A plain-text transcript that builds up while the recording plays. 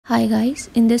Hi guys,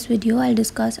 in this video I'll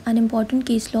discuss an important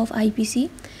case law of IPC,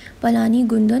 Palani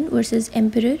Goundan versus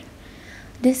Emperor.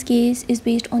 This case is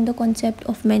based on the concept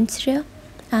of mens rea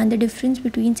and the difference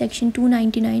between section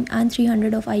 299 and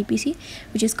 300 of IPC,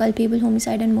 which is culpable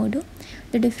homicide and murder.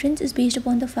 The difference is based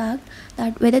upon the fact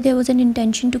that whether there was an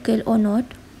intention to kill or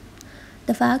not.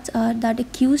 The facts are that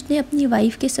accused ने अपनी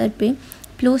wife के sir पे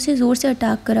प्लो से ज़ोर से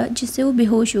attack करा जिससे वो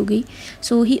बेहोश हो गई.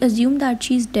 So he assumed that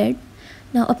she is dead.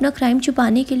 ना अपना क्राइम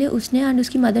छुपाने के लिए उसने एंड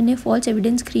उसकी मदर ने फॉल्स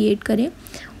एविडेंस क्रिएट करे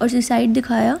और सुसाइड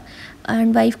दिखाया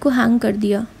एंड वाइफ को हैंग कर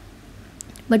दिया.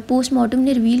 बट पोस्टमार्टम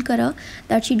ने रिवील करा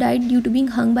that she died due to being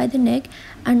hung by the neck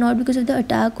and not because of the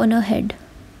attack on her head.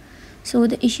 So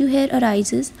the issue here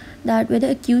arises that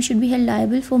whether accused should be held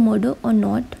liable for murder or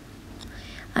not.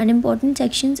 And important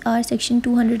sections are section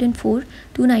 204,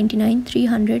 299,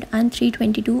 300 and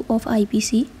 322 of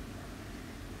IPC.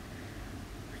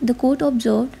 The court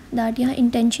observed that यहाँ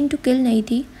intention to kill नहीं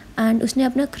थी and उसने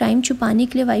अपना crime छुपाने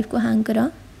के लिए wife को hang करा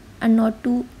and not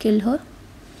to kill her.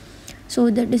 So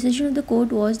the decision of the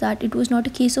court was that it was not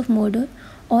a case of murder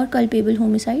or culpable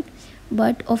homicide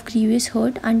but of grievous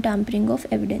hurt and tampering of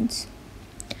evidence.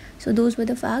 So those were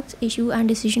the facts, issue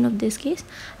and decision of this case,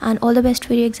 and all the best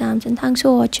for your exams and thanks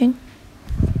for watching.